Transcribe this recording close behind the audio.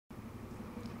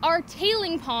are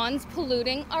tailing ponds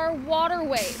polluting our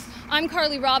waterways? I'm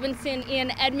Carly Robinson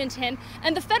in Edmonton,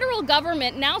 and the federal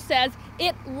government now says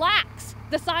it lacks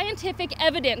the scientific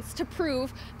evidence to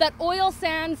prove that oil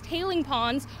sands tailing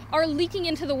ponds are leaking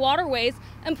into the waterways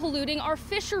and polluting our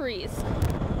fisheries.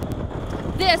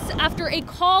 This after a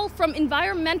call from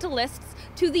environmentalists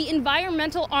to the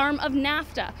environmental arm of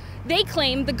NAFTA. They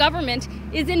claim the government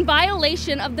is in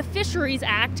violation of the Fisheries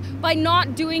Act by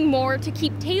not doing more to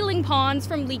keep tailing ponds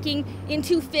from leaking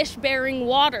into fish-bearing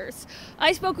waters.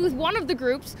 I spoke with one of the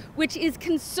groups which is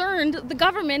concerned the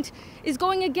government is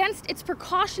going against its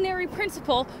precautionary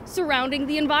principle surrounding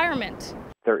the environment.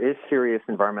 There is serious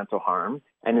environmental harm,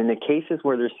 and in the cases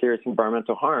where there's serious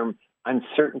environmental harm,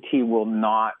 uncertainty will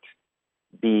not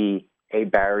be a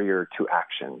barrier to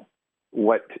action.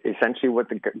 What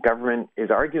the government is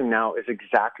arguing now is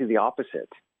exactly the opposite.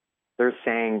 They're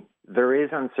saying there is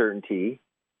uncertainty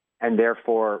and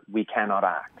therefore we cannot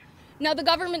act. Now the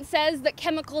government says that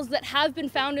chemicals that have been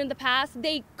found in the past,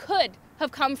 they could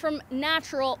have come from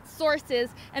natural sources,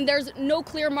 and there's no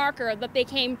clear marker that they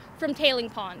came from tailing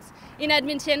ponds. In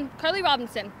Edmonton, Carly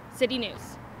Robinson, City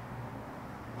News.